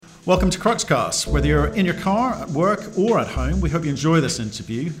Welcome to Cruxcast. Whether you're in your car, at work, or at home, we hope you enjoy this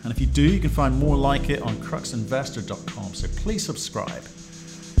interview. And if you do, you can find more like it on cruxinvestor.com. So please subscribe.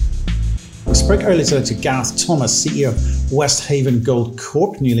 We spoke earlier today to Gareth Thomas, CEO of Westhaven Gold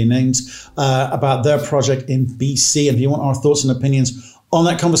Corp, newly named, about their project in BC. And if you want our thoughts and opinions on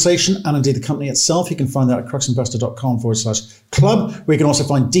that conversation and indeed the company itself, you can find that at cruxinvestor.com/club, where you can also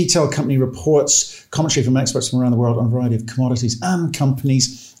find detailed company reports, commentary from experts from around the world on a variety of commodities and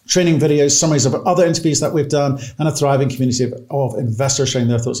companies, training videos, summaries of other interviews that we've done, and a thriving community of investors sharing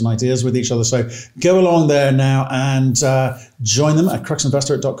their thoughts and ideas with each other. So go along there now and join them at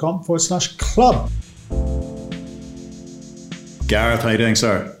cruxinvestor.com/club. Gareth, how are you doing,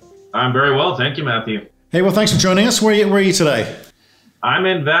 sir? I'm very well. Thank you, Matthew. Hey, well, thanks for joining us. Where are you today? I'm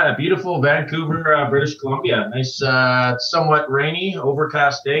in a beautiful Vancouver, British Columbia. Nice, somewhat rainy,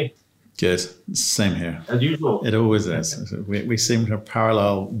 overcast day. Good. Same here. As usual. It always is. We seem to have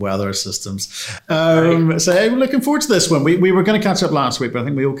parallel weather systems. So hey, we're looking forward to this one. We were going to catch up last week, but I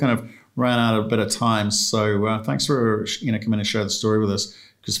think we all kind of ran out of a bit of time. So thanks for coming and share the story with us.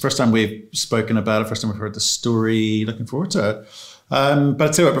 Because first time we've spoken about it, first time we've heard the story. Looking forward to it. But I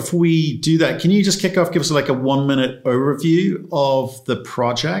tell you what, before we do that, can you just kick off, give us like a 1-minute overview of the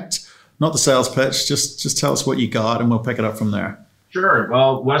project? Not the sales pitch, just tell us what you got and we'll pick it up from there. Sure.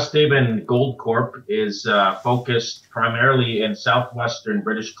 Well, Westhaven Gold Corp is focused primarily in southwestern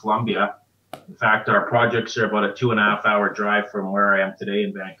British Columbia. In fact, our projects are about a 2.5-hour drive from where I am today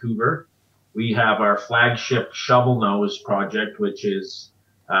in Vancouver. We have our flagship Shovel Nose project, which is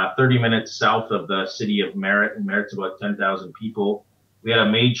 30 minutes south of the city of Merritt, and Merritt's about 10,000 people. We had a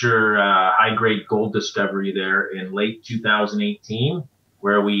major high-grade gold discovery there in late 2018,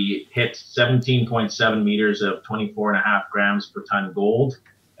 where we hit 17.7 meters of 24.5 grams per ton gold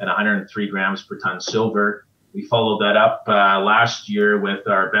and 103 grams per ton silver. We followed that up last year with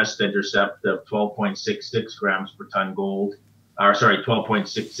our best intercept of 12.66 grams per ton gold,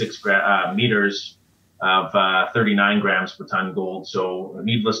 12.66 meters of 39 grams per ton gold. So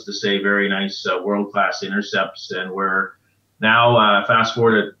needless to say, very nice world-class intercepts. And we're now, fast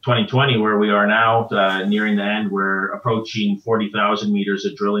forward to 2020, where we are now nearing the end. We're approaching 40,000 meters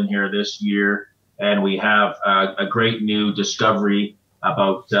of drilling here this year. And we have a great new discovery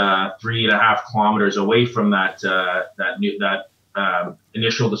about 3.5 kilometers away from that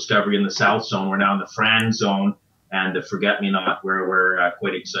initial discovery in the south zone. We're now in the Fran zone and the Forget-Me-Not, where we're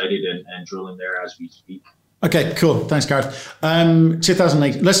quite excited and drilling there as we speak. Okay, cool. Thanks, Gareth.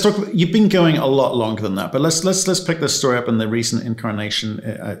 2008. Let's talk. You've been going a lot longer than that, but let's pick this story up in the recent incarnation,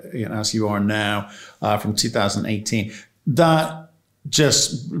 as you are now, from 2018. That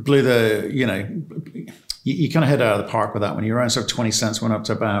just blew the. You kind of hit it out of the park with that one. You were around sort of 20 cents, went up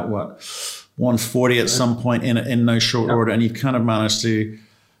to about 140 at some point in no short order, and you've kind of managed to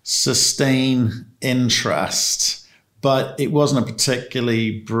sustain interest, but it wasn't a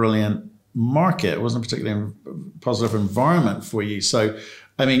particularly brilliant market. It wasn't a particularly positive environment for you. So,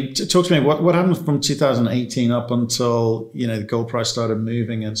 I mean, talk to me, what happened from 2018 up until, the gold price started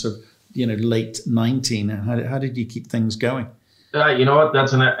moving and sort of, late 19? How did you keep things going? You know what?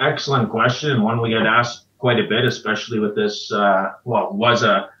 That's an excellent question, and one we get asked quite a bit, especially with this, was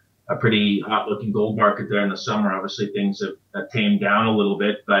a pretty hot looking gold market there in the summer. Obviously things have tamed down a little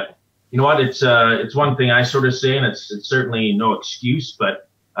bit, but you know what? It's one thing I sort of say, and it's certainly no excuse, but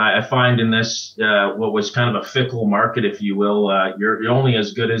I find in this, what was kind of a fickle market, if you will, you're only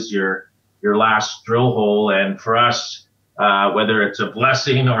as good as your last drill hole. And for us, whether it's a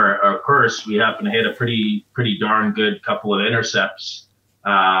blessing or a curse, we happen to hit a pretty darn good couple of intercepts.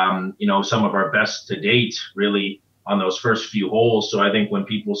 Some of our best to date, really, on those first few holes. So I think when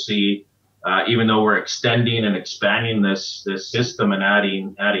people see, even though we're extending and expanding this system and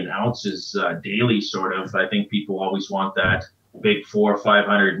adding ounces daily, sort of, I think people always want that big 400 or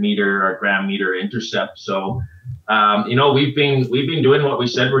 500 meter or gram meter intercept. So, we've been doing what we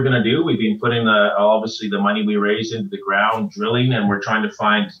said we're going to do. We've been putting obviously the money we raise into the ground, drilling, and we're trying to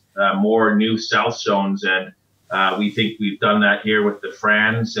find more new south zones. And we think we've done that here with the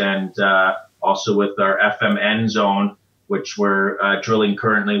Frans and also with our FMN zone, which we're drilling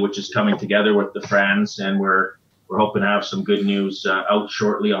currently, which is coming together with the Frans, and we're hoping to have some good news out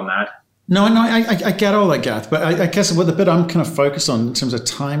shortly on that. No, I get all that, Gareth, but I guess what the bit I'm kind of focused on in terms of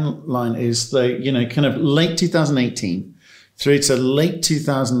timeline is the, kind of late 2018 through to late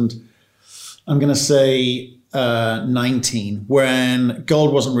 2000, I'm going to say 19, when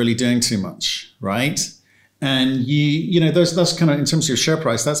gold wasn't really doing too much, right? And that's kind of, in terms of your share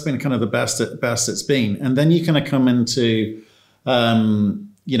price, that's been kind of the best it's been. And then you kind of come into,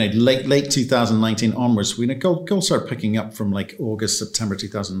 late 2019 onwards, gold started picking up from like August, September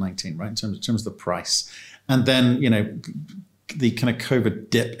 2019, right? In terms of the price. And then, the kind of COVID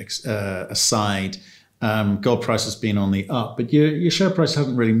dip aside, gold price has been on the up, but your share price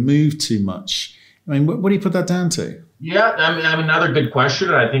hasn't really moved too much. I mean, what do you put that down to? Yeah, I mean, another good question.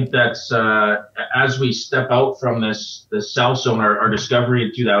 I think that's as we step out from the South Zone, our discovery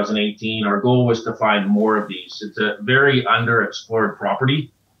in 2018, our goal was to find more of these. It's a very underexplored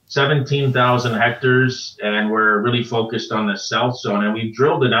property, 17,000 hectares, and we're really focused on the South Zone, and we've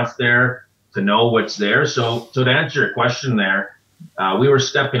drilled enough there to know what's there. So to answer your question there, we were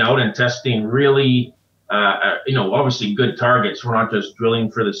stepping out and testing really, obviously good targets. We're not just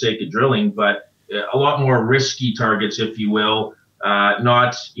drilling for the sake of drilling, but a lot more risky targets, if you will. And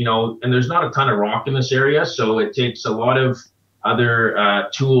there's not a ton of rock in this area, so it takes a lot of other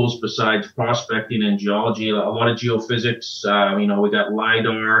tools besides prospecting and geology, a lot of geophysics. We got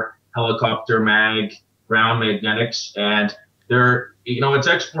LIDAR, helicopter mag, ground magnetics, and it's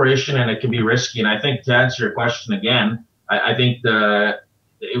exploration and it can be risky. And I think to answer your question again, I think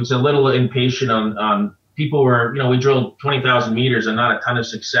it was a little impatient on people we drilled 20,000 meters and not a ton of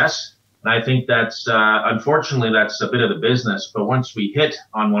success. And I think that's, unfortunately, that's a bit of the business. But once we hit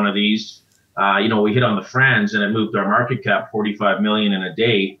on one of these, we hit on the Franz and it moved our market cap 45 million in a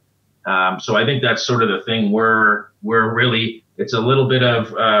day. So I think that's sort of the thing we're really, it's a little bit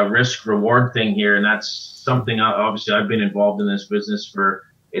of a risk reward thing here. And that's something, obviously, I've been involved in this business for,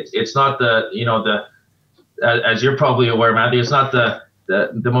 it's not as you're probably aware, Matthew, it's not the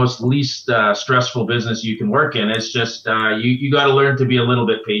most least stressful business you can work in. It's just you got to learn to be a little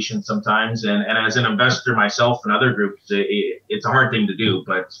bit patient sometimes. And as an investor myself and other groups, it's a hard thing to do.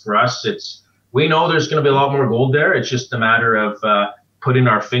 But for us, we know there's going to be a lot more gold there. It's just a matter of putting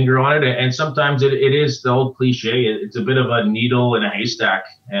our finger on it. And sometimes it is the old cliche. It's a bit of a needle in a haystack.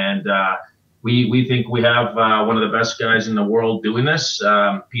 And we think we have one of the best guys in the world doing this,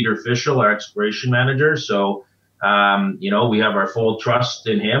 Peter Fischel, our exploration manager. So we have our full trust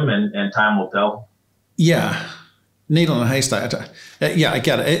in him, and time will tell. Yeah. Needle in a haystack. I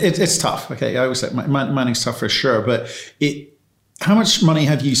get it. It's tough. Okay. I always say mining's tough for sure, but how much money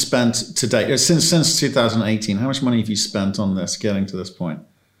have you spent to date since 2018? How much money have you spent on this, getting to this point?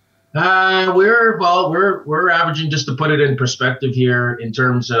 We're averaging, just to put it in perspective here, in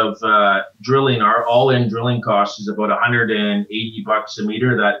terms of drilling, our all-in drilling cost is about $180 a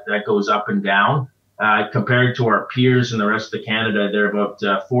meter. That goes up and down. Compared to our peers in the rest of Canada, they're about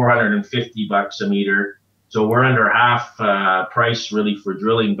 $450 a meter. So we're under half price really for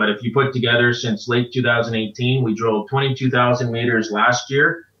drilling. But if you put together, since late 2018, we drilled 22,000 meters last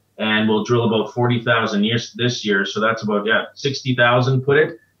year, and we'll drill about 40,000 this year. So that's about 60,000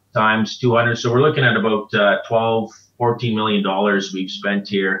 times 200. So we're looking at about $12-14 million we've spent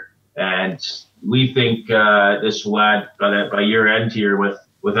here, and we think this will add by year end here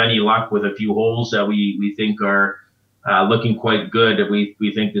with any luck, with a few holes that we think are looking quite good.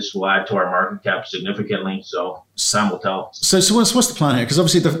 We think this will add to our market cap significantly. So time will tell. So what's the plan here? Because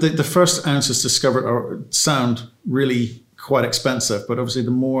obviously the first ounces discovered sound really quite expensive, but obviously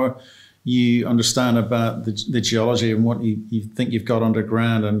the more you understand about the geology and what you think you've got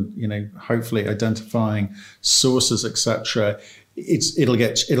underground, and hopefully identifying sources, etc., it'll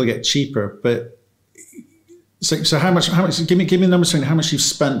get cheaper. But so how much? Give me the numbers on how much you've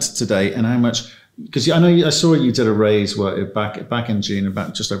spent today, and how much, because I saw you did a raise back in June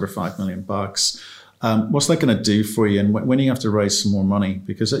about just over $5 million. What's that going to do for you, and when do you have to raise some more money?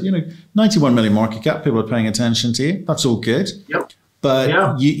 Because 91 million market cap, people are paying attention to you. That's all good. Yep.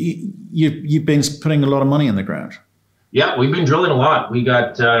 But you've been putting a lot of money in the ground. Yeah, we've been drilling a lot. We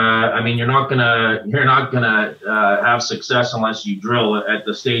got. You're not gonna have success unless you drill at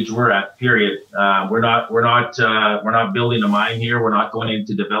the stage we're at. Period. We're not building a mine here. We're not going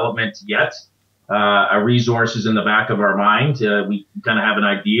into development yet. A resource is in the back of our mind. We kind of have an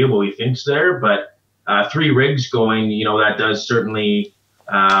idea what we think's there, but 3 rigs going. That does certainly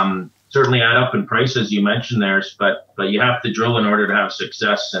add up in price, as you mentioned there. But you have to drill in order to have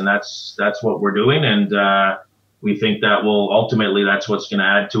success, and that's what we're doing. And we think that will ultimately, that's what's going to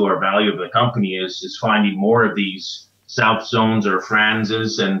add to our value of the company is finding more of these South Zones or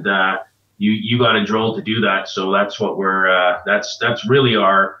Franzes, and you got to drill to do that. So that's what that's really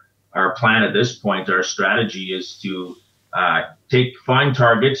our plan at this point. Our strategy is to find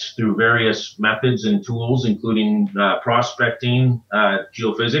targets through various methods and tools, including prospecting,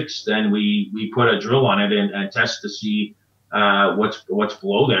 geophysics. Then we put a drill on it and test to see what's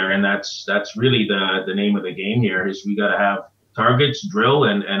below there, and that's really the name of the game here. Is we got to have targets, drill,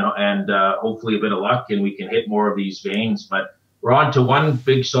 and hopefully a bit of luck, and we can hit more of these veins. But we're on to one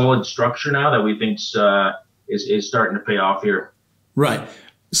big solid structure now that we think is starting to pay off here. Right.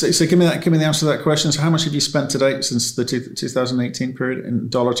 So give me the answer to that question. So how much have you spent to date since the 2018 period in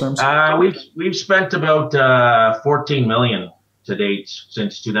dollar terms? We've spent about 14 million to date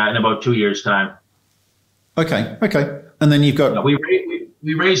since in about 2 years' time. Okay. And then you've got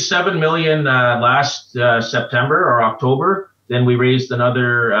we raised 7 million last September or October. Then we raised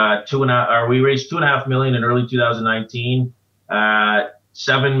another 2.5 million in early 2019.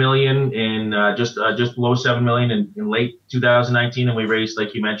 7 million in just below 7 million in late 2019, and we raised,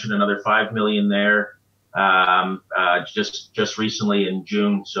 like you mentioned, another 5 million there just recently in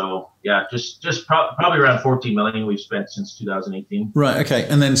June. So yeah, just probably around 14 million we've spent since 2018. Right. Okay.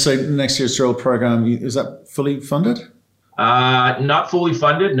 And then so next year's drill program, is that fully funded? Not fully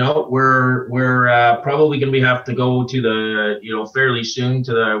funded. No, we're probably going to have to go to the fairly soon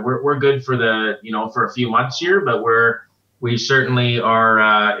to the. We're good for for a few months here, but we certainly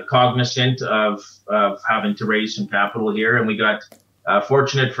are cognizant of having to raise some capital here, and we got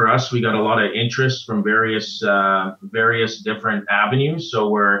fortunate for us, we got a lot of interest from various different avenues. So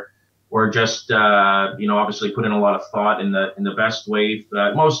we're just obviously putting a lot of thought in the best way,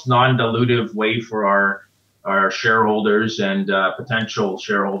 most non-dilutive way for our shareholders and potential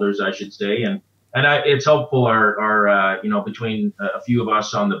shareholders, I should say, and it's helpful. Our between a few of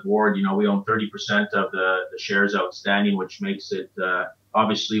us on the board, we own 30% of the shares outstanding, which makes it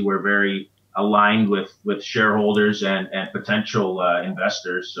obviously we're very aligned with shareholders and potential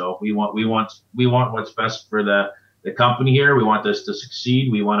investors. So we want what's best for the company here. We want this to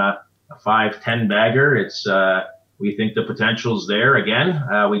succeed. We want a 5-10 bagger. It's we think the potential's there again.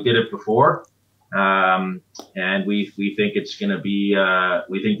 We did it before. And we think it's going to be,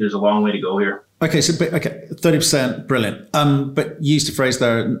 we think there's a long way to go here. Okay. 30%, brilliant. But you used the phrase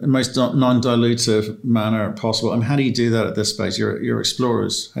there, most non-dilutive manner possible. I mean, how do you do that at this space? You're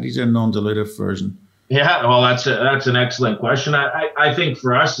explorers. How do you do a non-dilutive version? Yeah, well, that's an excellent question. I think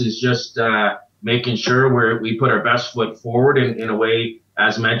for us is just making sure we put our best foot forward in a way,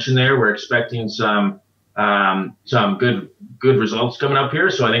 as mentioned there, we're expecting some good results coming up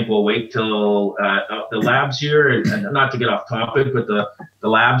here. So I think we'll wait till the labs here, and not to get off topic, but the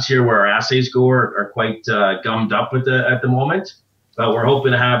labs here where our assays go are quite gummed up at the moment. But we're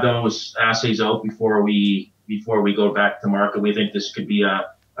hoping to have those assays out before we go back to market. We think this could be a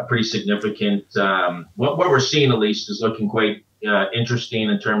pretty significant. What we're seeing at least is looking quite interesting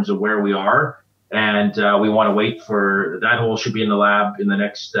in terms of where we are. And we want to wait for that hole should be in the lab in the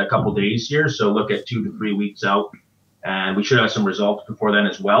next couple days here. So look at 2 to 3 weeks out, and we should have some results before then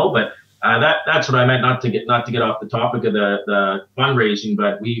as well. But that's what I meant, not to get off the topic of the fundraising,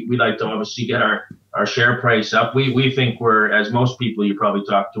 but we like to obviously get our share price up. We think we're, as most people you probably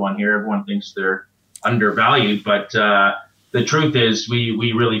talk to on here, everyone thinks they're undervalued, but the truth is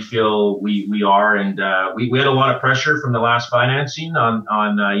we really feel we are, and we had a lot of pressure from the last financing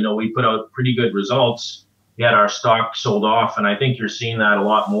on we put out pretty good results. We had our stock sold off, and I think you're seeing that a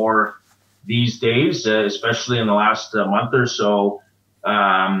lot more these days, especially in the last month or so.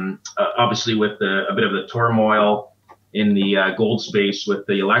 Obviously with a bit of the turmoil in the gold space with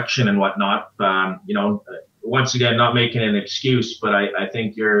the election and whatnot, once again, not making an excuse, but I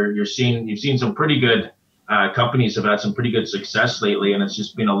think you've seen some pretty good companies have had some pretty good success lately, and it's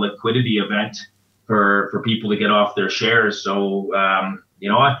just been a liquidity event for people to get off their shares. So,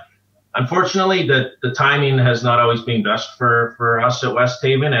 unfortunately, the timing has not always been best for us at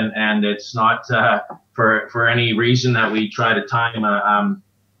Westhaven, and it's not for any reason that we try to time.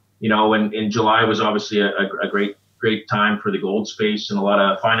 In July was obviously a great time for the gold space, and a lot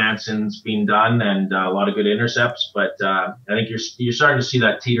of financing's being done and a lot of good intercepts. But I think you're starting to see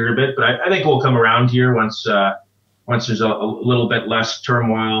that teeter a bit. But I think we'll come around here once there's a little bit less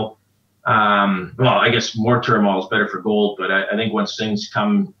turmoil. Well, I guess more turmoil is better for gold, but I think once things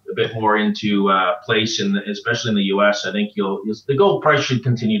come a bit more into place, especially in the U.S., I think the gold price should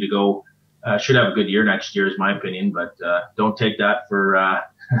continue to go. Should have a good year next year, is my opinion. But don't take that for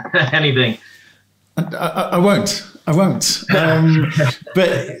anything. I won't.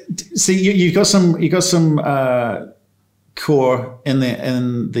 But see, you've got some core in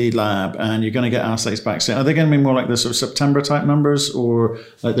the lab, and you're going to get assays back soon. Are they going to be more like the sort of September type numbers, or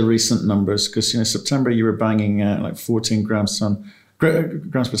like the recent numbers? Because September you were banging like 14 grams per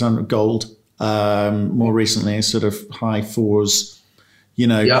ton of gold. More recently, sort of high fours.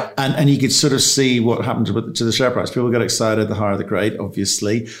 Yep. And you could sort of see what happened to the share price. People get excited the higher the grade,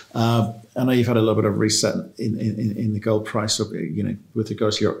 obviously. I know you've had a little bit of reset in the gold price, with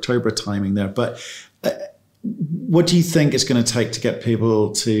regards to your October timing there. But what do you think it's going to take to get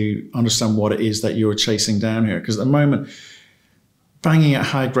people to understand what it is that you're chasing down here? Because at the moment, banging out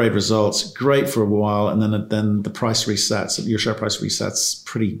high grade results, great for a while, and then the price resets. Your share price resets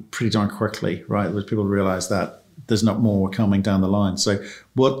pretty darn quickly, right? Where people realize that there's not more coming down the line. So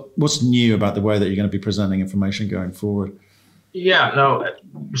what's new about the way that you're going to be presenting information going forward? Yeah, no.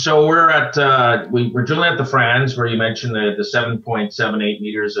 So we're at we're drilling at the Franz, where you mentioned the 7.78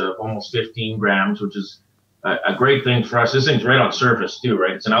 meters of almost 15 grams, which is a great thing for us. This thing's right on surface too,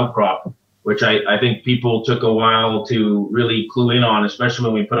 right? It's an outcrop, which I think people took a while to really clue in on, especially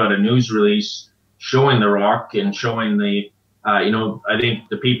when we put out a news release showing the rock and showing the, I think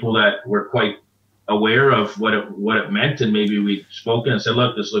the people that were quite aware of what it meant, and maybe we'd spoken and said,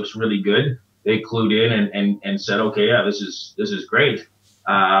 look, this looks really good. They clued in and said, okay, yeah, this is great.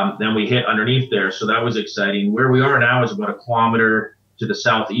 Then we hit underneath there. So that was exciting. Where we are now is about a kilometer to the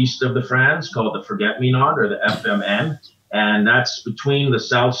southeast of the Franz, called the Forget-Me-Not, or the FMN. And that's between the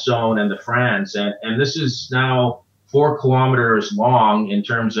South Zone and the Franz. And this is now 4 kilometers long in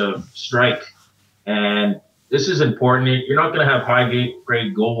terms of strike. And this is important. You're not going to have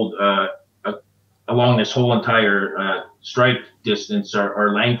high-grade gold along this whole entire strike distance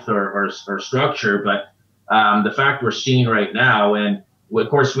or length or structure. But the fact we're seeing right now, and of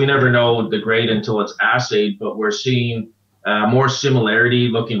course, we never know the grade until it's assayed, but we're seeing more similarity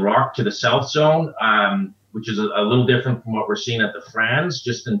looking rock to the South Zone, which is a little different from what we're seeing at the Franz,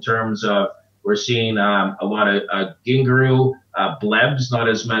 just in terms of we're seeing a lot of gingaroo, blebs, not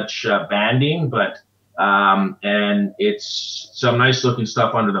as much banding, but and it's some nice looking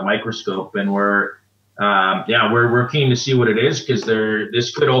stuff under the microscope. And we're keen to see what it is, because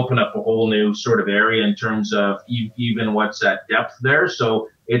this could open up a whole new sort of area in terms of even what's at depth there. So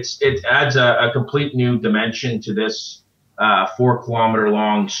it adds a complete new dimension to this 4 kilometer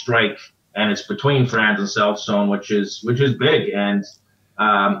long strike, and it's between Franz and South Zone, which is big. And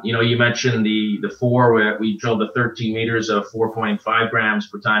you mentioned the 4 where we drilled the 13 meters of 4.5 grams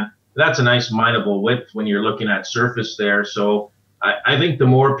per ton. That's a nice mineable width when you're looking at surface there. So I think the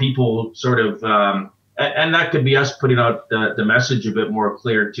more people sort of and that could be us putting out the message a bit more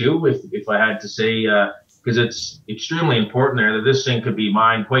clear too, if I had to say, because it's extremely important there that this thing could be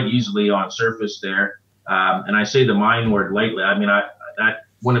mined quite easily on surface there. And I say the mine word lightly. I mean, that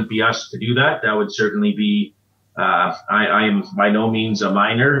wouldn't be us to do that. That would certainly be, I am by no means a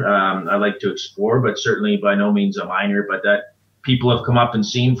miner. I like to explore, but certainly by no means a miner. But that people have come up and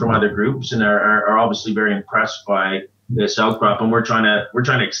seen from other groups and are obviously very impressed by this outcrop, and we're trying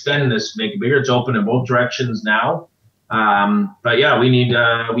to extend this, make it bigger. It's open in both directions now. But yeah, we need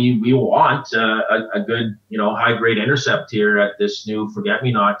we want a good high grade intercept here at this new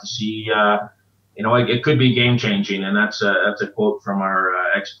Forget-Me-Not to see it could be game changing, and that's a quote from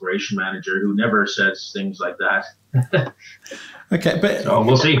our exploration manager, who never says things like that. Okay, but so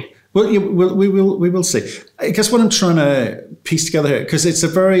we'll see. Well, we will see. I guess what I'm trying to piece together here, because it's a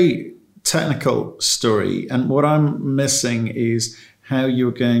very technical story, and what I'm missing is how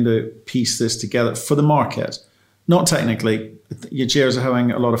you're going to piece this together for the market. Not technically, your geos are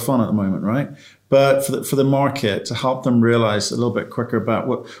having a lot of fun at the moment, right? But for the market, to help them realize a little bit quicker about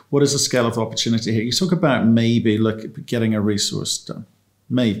what is the scale of the opportunity here. You talk about maybe getting a resource done,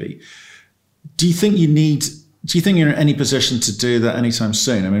 maybe. Do you think you're in any position to do that anytime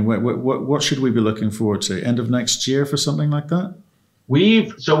soon? I mean, what should we be looking forward to? End of next year for something like that?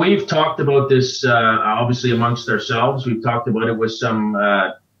 We've talked about this obviously amongst ourselves. We've talked about it with some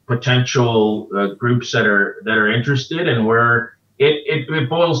potential groups that are interested, and where it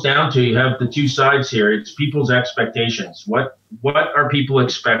boils down to, you have the two sides here. It's people's expectations. What are people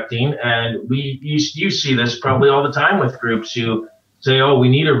expecting? And you see this probably all the time with groups who say, oh, we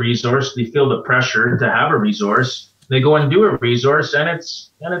need a resource. They feel the pressure to have a resource. They go and do a resource, and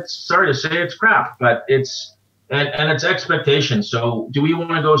it's sorry to say, it's crap, but it's expectations. So do we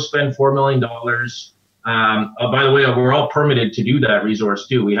want to go spend $4 million? By the way, we're all permitted to do that resource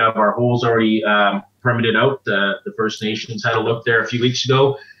too. We have our holes already permitted out. The First Nations had a look there a few weeks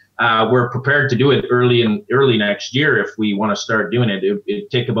ago. We're prepared to do it early next year if we want to start doing it.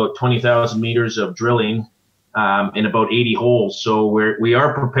 It'd take about 20,000 meters of drilling in about 80 holes. So we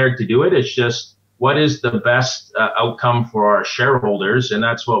are prepared to do it. It's just, what is the best outcome for our shareholders? And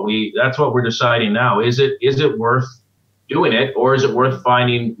that's what we're deciding now. Is it worth doing it, or is it worth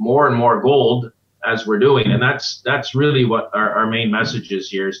finding more and more gold as we're doing? And that's really what our main message is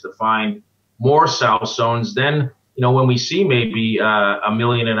here, is to find more South Zones. Then, when we see maybe 1.5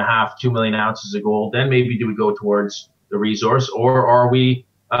 million, 2 million ounces of gold, then maybe do we go towards the resource, or are we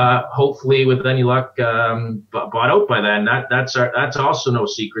hopefully, with any luck, bought out by then? That's also no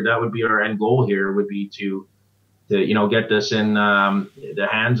secret. That would be our end goal here, would be to get this in the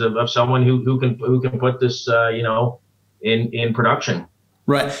hands of someone who can put this in production.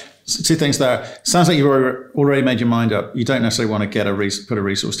 Right. So two things there. Sounds like you've already made your mind up. You don't necessarily want to put a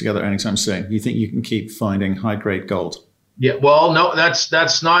resource together anytime soon. You think you can keep finding high grade gold? Yeah. Well, no, that's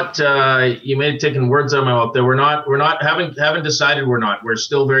not. You may have taken words out of my mouth there. We're not haven't decided. We're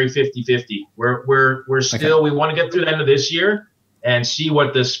still very 50-50. We're still. Okay. We want to get through the end of this year and see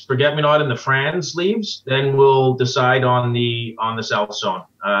what this forget-me-not and the Franz leaves. Then we'll decide on the South Zone.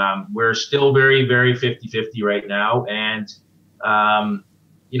 We're still very, very 50-50 right now, and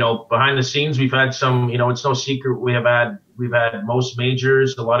behind the scenes, we've had some, it's no secret. We've had most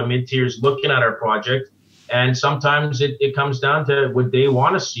majors, a lot of mid-tiers looking at our project. And sometimes it comes down to would they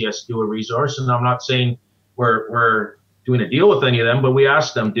want to see us do a resource? And I'm not saying we're doing a deal with any of them, but we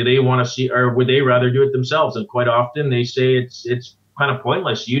ask them, do they want to see, or would they rather do it themselves? And quite often they say it's kind of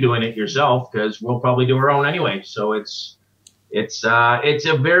pointless you doing it yourself because we'll probably do our own anyway. So it's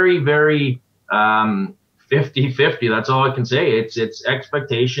a very, very 50-50. That's all I can say. It's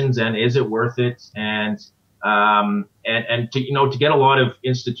expectations and is it worth it? And to get a lot of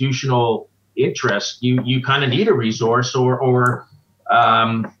institutional interest, you kind of need a resource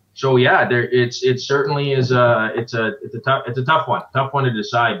so yeah, it certainly is it's a tough one to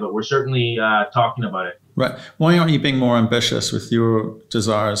decide, but we're certainly talking about it. Right. Why aren't you being more ambitious with your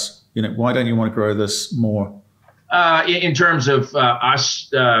desires? Why don't you want to grow this more? In terms of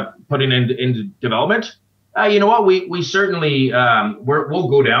us putting into development, you know what? We certainly we'll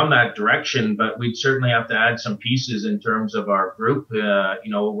go down that direction, but we'd certainly have to add some pieces in terms of our group.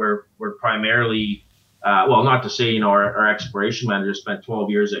 We're primarily not to say our exploration manager spent 12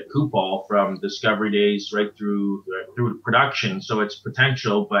 years at Kupol from discovery days right through production, so it's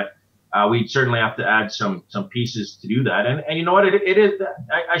potential, but we'd certainly have to add some pieces to do that. And you know what? It is.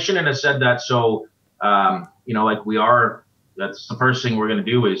 I shouldn't have said that. So like we are. That's the first thing we're going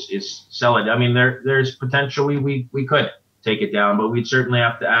to do is sell it. I mean, there's potential we could take it down, but we'd certainly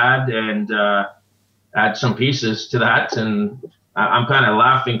have to add some pieces to that. And I'm kind of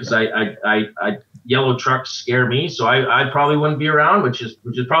laughing because I yellow trucks scare me, so I probably wouldn't be around, which is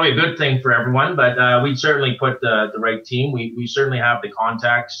probably a good thing for everyone. But we'd certainly put the right team. We certainly have the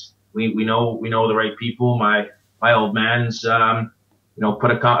contacts. We know the right people. My old man's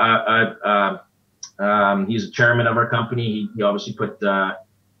put he's a chairman of our company. He obviously put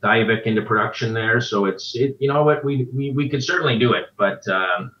Diavik into production there. So we could certainly do it, but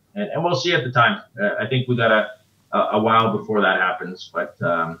and we'll see at the time. I think we got a while before that happens, but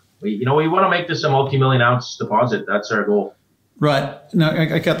we want to make this a multi-million ounce deposit. That's our goal. Right. No,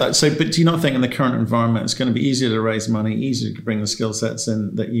 I get that. So, but do you not think in the current environment it's going to be easier to raise money, easier to bring the skill sets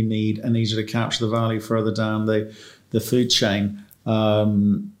in that you need, and easier to capture the value further down the food chain?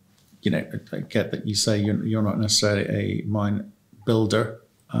 I get that you say you're not necessarily a mine builder,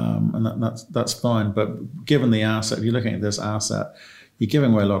 and that's fine. But given the asset, if you're looking at this asset, you're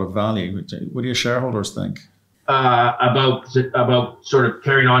giving away a lot of value. What do your shareholders think? About sort of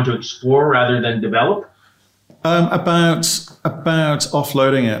carrying on to explore rather than develop? About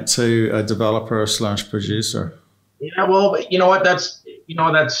offloading it to a developer / producer. Yeah, well, you know what? That's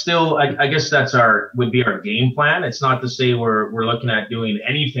still, I guess would be our game plan. It's not to say we're looking at doing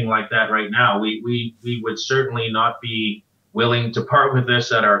anything like that right now. We would certainly not be willing to part with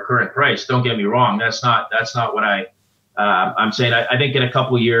this at our current price. Don't get me wrong. That's not what I'm saying. I think in a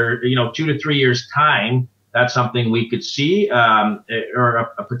couple of years, 2 to 3 years time, that's something we could see, or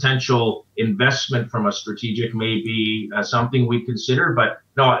a potential investment from a strategic may be something we consider. But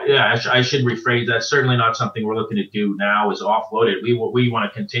no, yeah, I should rephrase that. Certainly not something we're looking to do now is offload it. We want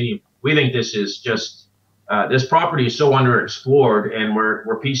to continue. We think this is just, this property is so underexplored, and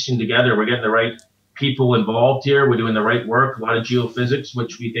we're piecing together. We're getting the right people involved here. We're doing the right work, a lot of geophysics,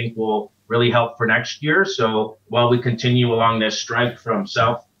 which we think will really help for next year. So while we continue along this strike from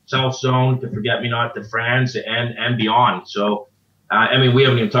South Zone to Forget-Me-Not to Franz and beyond. So, we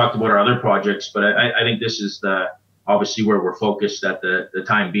haven't even talked about our other projects, but I think this is obviously where we're focused at the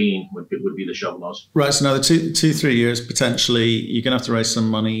time being would be the shovel nose. Right. So another 2-3 years, potentially, you're going to have to raise some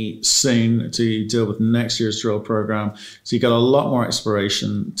money soon to deal with next year's drill program. So you've got a lot more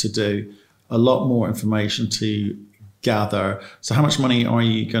exploration to do, a lot more information to gather. So how much money are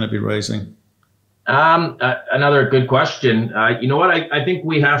you going to be raising? Another good question. You know what? I think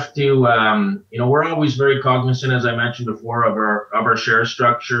we have to. We're always very cognizant, as I mentioned before, of our share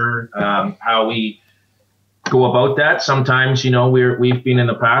structure, how we go about that. Sometimes, we've been in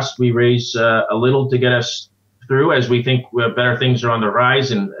the past. We raise a little to get us through, as we think better things are on the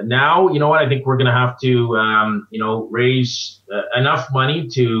rise. And now, you know what? I think we're going to have to, raise enough money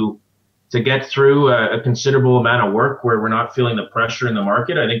to get through a considerable amount of work where we're not feeling the pressure in the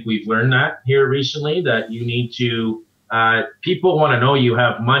market. I think we've learned that here recently, that you need to people want to know you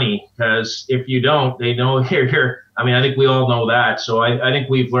have money, because if you don't, they know you're. I mean, I think we all know that. So I think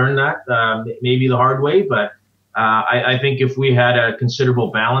we've learned that maybe the hard way. But I think if we had a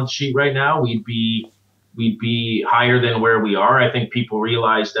considerable balance sheet right now, we'd be higher than where we are. I think people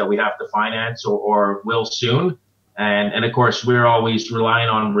realize that we have to finance or will soon. And of course, we're always relying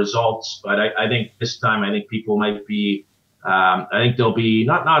on results. But I think this time, I think people might be. I think they'll be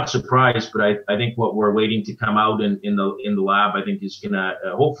not surprised, but I think what we're waiting to come out in the lab, I think is gonna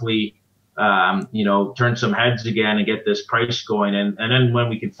hopefully turn some heads again and get this price going. And then when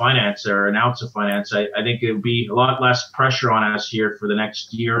we can finance or announce a finance, I think it would be a lot less pressure on us here for the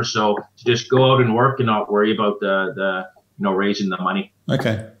next year or so to just go out and work and not worry about the raising the money.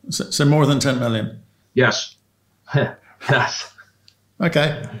 Okay, so more than 10 million. Yes. Yes.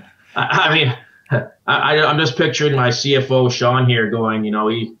 Okay. I mean. I'm just picturing my CFO Sean here going,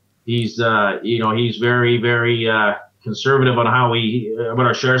 he's very, very conservative on how about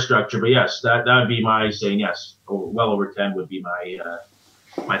our share structure. But yes, that would be my saying yes. Well over 10 would be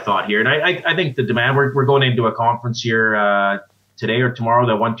my thought here. And I think the demand. We're going into a conference here today or tomorrow,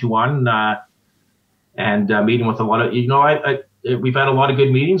 the 121, and meeting with a lot of we've had a lot of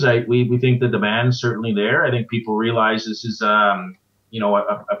good meetings. We think the demand's certainly there. I think people realize this is a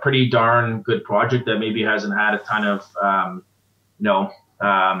pretty darn good project that maybe hasn't had a ton of, a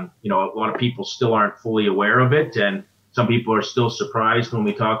lot of people still aren't fully aware of it. And some people are still surprised when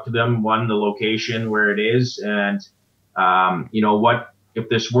we talk to them, one, the location where it is. And, what if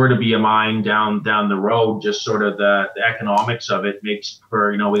this were to be a mine down the road, just sort of the economics of it makes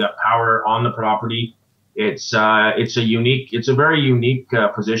for, we got power on the property. It's a very unique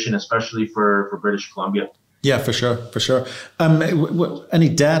position, especially for British Columbia. Yeah, for sure. Any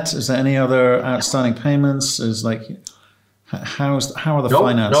debt? Is there any other outstanding payments? How are the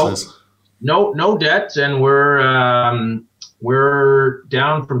finances? No debt, and we're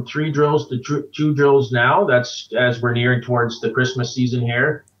down from 3 drills to 2 drills now. That's as we're nearing towards the Christmas season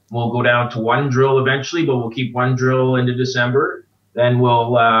here. We'll go down to 1 drill eventually, but we'll keep 1 drill into December. Then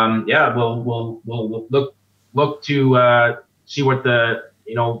we'll look to see what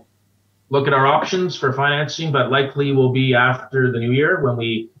look at our options for financing, but likely will be after the new year when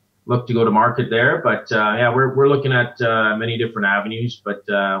we look to go to market there. But we're looking at many different avenues, but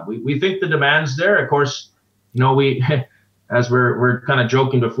we think the demand's there. Of course, we as we're kind of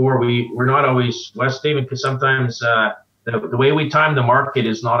joking before, we're not always West David, because sometimes the way we time the market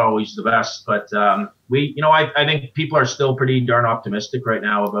is not always the best. But I think people are still pretty darn optimistic right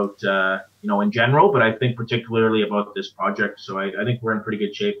now about in general, but I think particularly about this project. So I think we're in pretty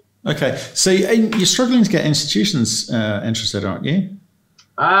good shape. Okay, so you're struggling to get institutions interested, aren't you?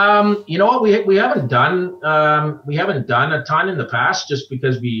 You know what, we haven't done a ton in the past, just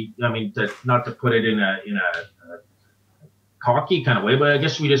because not to put it in a cocky kind of way, but I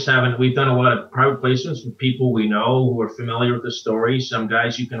guess we've done a lot of private placements with people we know who are familiar with the story. Some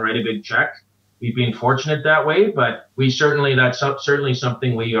guys you can write a big check. We've been fortunate that way, but that's certainly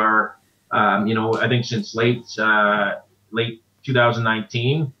something we are, I think since late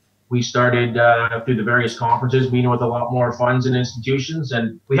 2019, we started through the various conferences, meeting with a lot more funds and institutions,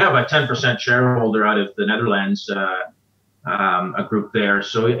 and we have a 10% shareholder out of the Netherlands, a group there.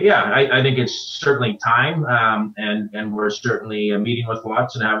 So yeah, I think it's certainly time, and we're certainly meeting with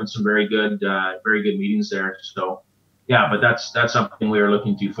lots and having some very good meetings there. So yeah, but that's something we are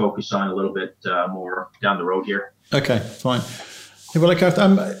looking to focus on a little bit more down the road here. Okay, fine. Hey, well,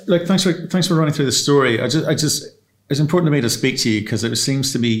 thanks for running through the story. It's important to me to speak to you because it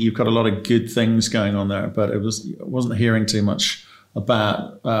seems to be you've got a lot of good things going on there, but I wasn't hearing too much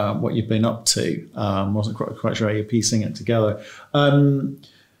about what you've been up to. Wasn't quite sure how you're piecing it together. Got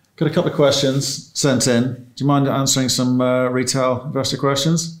a couple of questions sent in. Do you mind answering some retail investor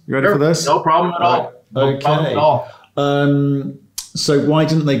questions? You ready for this? No problem at all. No problem at all. So why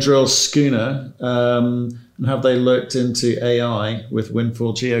didn't they drill Schooner? And have they looked into AI with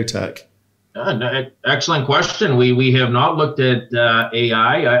Windfall Geotech? Excellent question. We have not looked at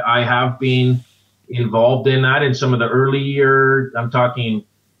AI. I have been involved in that in some of the earlier, I'm talking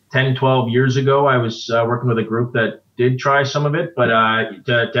 10, 12 years ago. I was working with a group that did try some of it, but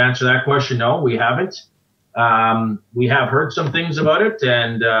to answer that question, no, we haven't. We have heard some things about it,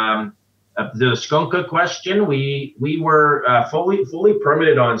 and the Skunka question, we were fully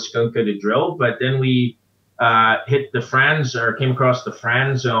permitted on Skunka to drill, but then we hit the Franz, or came across the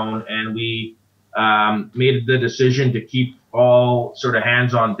Franz zone, and we made the decision to keep all sort of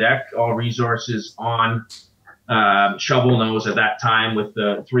hands on deck, all resources on shovel nose at that time with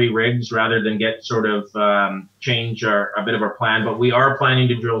the 3 rigs, rather than get sort of change a bit of our plan. But we are planning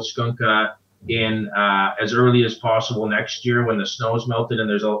to drill Skunka in as early as possible next year when the snow's melted and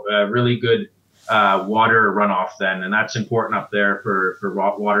there's a really good water runoff then, and that's important up there for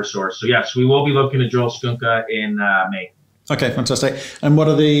water source. So yes, we will be looking to drill Skunka in May. Okay, fantastic. And what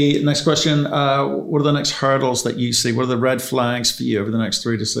are the next question? What are the next hurdles that you see? What are the red flags for you over the next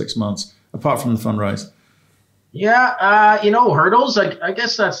 3 to 6 months, apart from the fundraise? Yeah, hurdles. I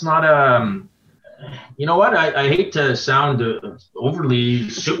guess that's not you know what? I hate to sound overly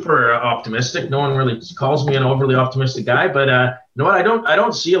super optimistic. No one really calls me an overly optimistic guy, but you know what? I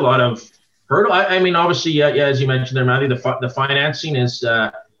don't see a lot of hurdle. I mean, obviously, yeah, as you mentioned there, Matthew, the financing is.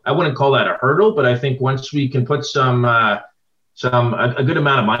 I wouldn't call that a hurdle, but I think once we can put a good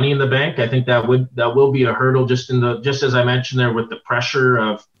amount of money in the bank, I think that will be a hurdle. Just as I mentioned there, with the pressure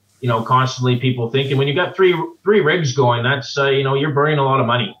of constantly people thinking when you got three rigs going, that's you're burning a lot of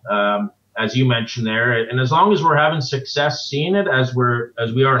money. As you mentioned there, and as long as we're having success seeing it as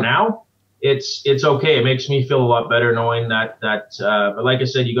we are now, it's okay. It makes me feel a lot better knowing that. But like I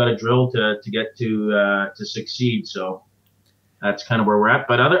said, you got to drill to get to succeed. So that's kind of where we're at.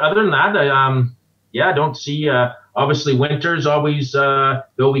 But other than that, I don't see. Obviously, winter's always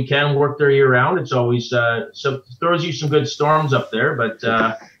though we can work there year round. It's always throws you some good storms up there, but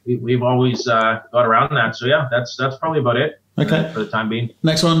we've always got around that. So yeah, that's probably about it. Okay. For the time being.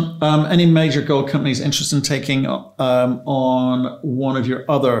 Next one. Any major gold companies interested in taking on one of your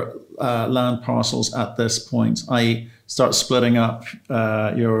other land parcels at this point, i.e. start splitting up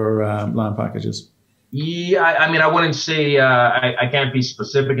your land packages? Yeah, I mean, I wouldn't say I can't be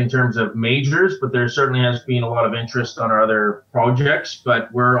specific in terms of majors, but there certainly has been a lot of interest on our other projects.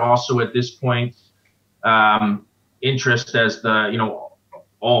 But we're also at this point interest as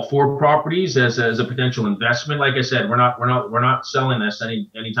all 4 properties as a potential investment. Like I said, we're not selling this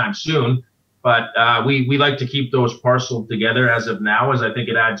anytime soon, but we like to keep those parceled together as of now, as I think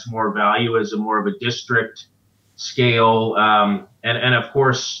it adds more value as more of a district scale, and of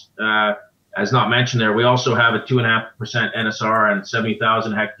course. As not mentioned there, we also have a 2.5% NSR and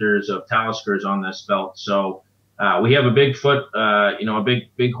 70,000 hectares of Taliskers on this belt. So we have a big a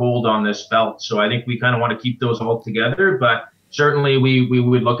big hold on this belt. So I think we kind of want to keep those all together. But certainly we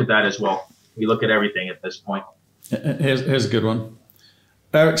would look at that as well. We look at everything at this point. Here's a good one.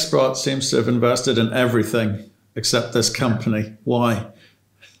 Eric Sprott seems to have invested in everything except this company. Why?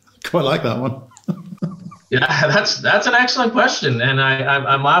 Quite like that one. Yeah, that's an excellent question, and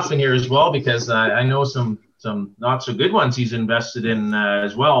I'm laughing here as well because I know some not so good ones he's invested in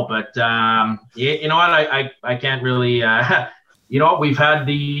as well. But you know what, I can't really we've had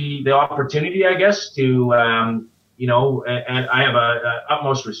the opportunity, I guess, to and I have a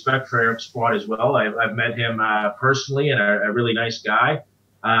utmost respect for Eric Sprott as well. I've met him personally, and a really nice guy.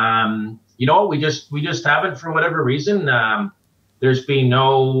 We just haven't, for whatever reason. There's been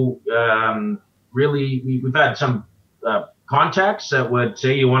no. Really, we've had some contacts that would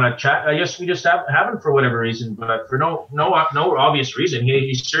say you want to chat. I guess we just haven't for whatever reason, but for no obvious reason.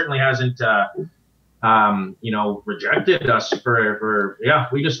 He certainly hasn't, rejected us for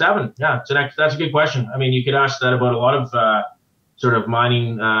we just haven't. Yeah, that's a good question. I mean, you could ask that about a lot of sort of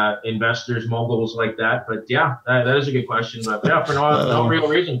mining investors, moguls like that. But yeah, that is a good question. But yeah, for no real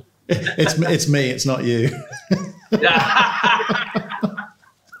reason. It's me. It's not you.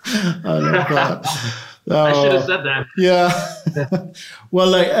 I love that. I should have said that. Yeah.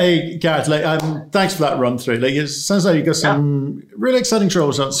 Well, hey, Gareth, thanks for that run through. It sounds like you've got some really exciting drill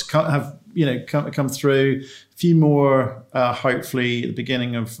results have come through. A few more, hopefully, at the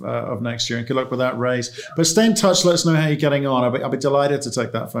beginning of next year. And good luck with that raise. But stay in touch. Let us know how you're getting on. I'll be delighted to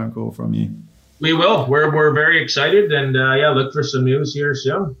take that phone call from you. We will. We're very excited, and look for some news here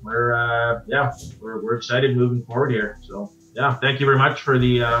soon. We're excited moving forward here. So. Yeah, thank you very much for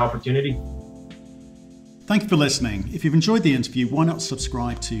the opportunity. Thank you for listening. If you've enjoyed the interview, why not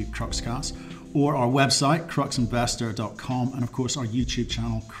subscribe to Cruxcast or our website, cruxinvestor.com, and of course our YouTube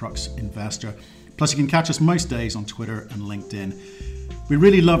channel, Crux Investor. Plus you can catch us most days on Twitter and LinkedIn. We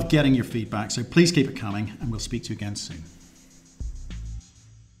really love getting your feedback, so please keep it coming, and we'll speak to you again soon.